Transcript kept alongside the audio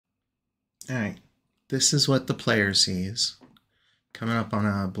Alright, this is what the player sees. Coming up on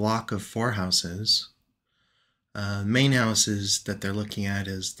a block of 4 houses. Main houses that they're looking at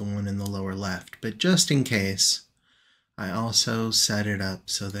is the one in the lower left, but just in case, I also set it up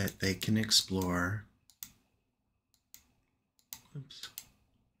so that they can explore. Oops.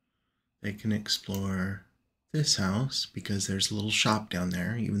 They can explore this house because there's a little shop down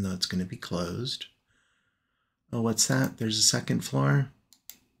there, even though it's going to be closed. Oh, what's that? There's a second floor.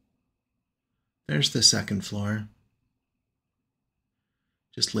 There's the second floor.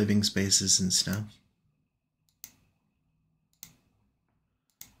 Just living spaces and stuff.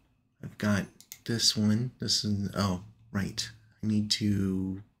 I've got this one. This is, oh, right. I need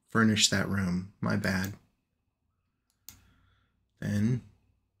to furnish that room. My bad. Then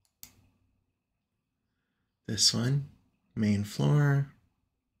this one, main floor.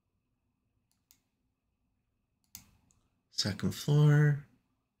 Second floor.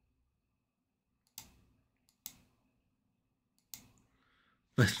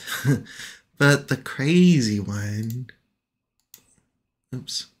 But the crazy one,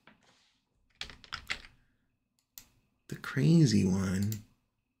 oops. The crazy one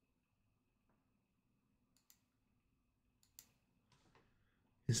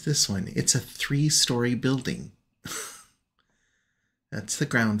is this one. It's a 3-story building. That's the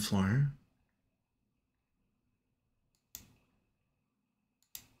ground floor.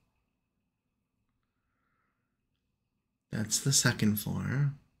 That's the second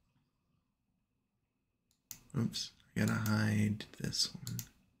floor. Oops, I gotta hide this one.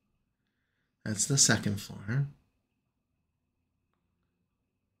 That's the second floor.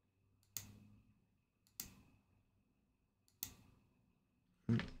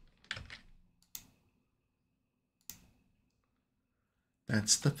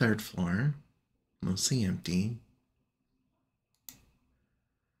 That's the third floor, mostly empty.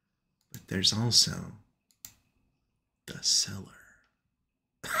 But there's also the cellar.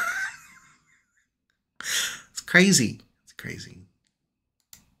 It's crazy. It's crazy.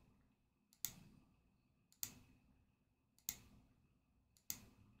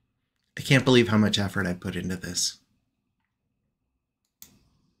 I can't believe how much effort I put into this.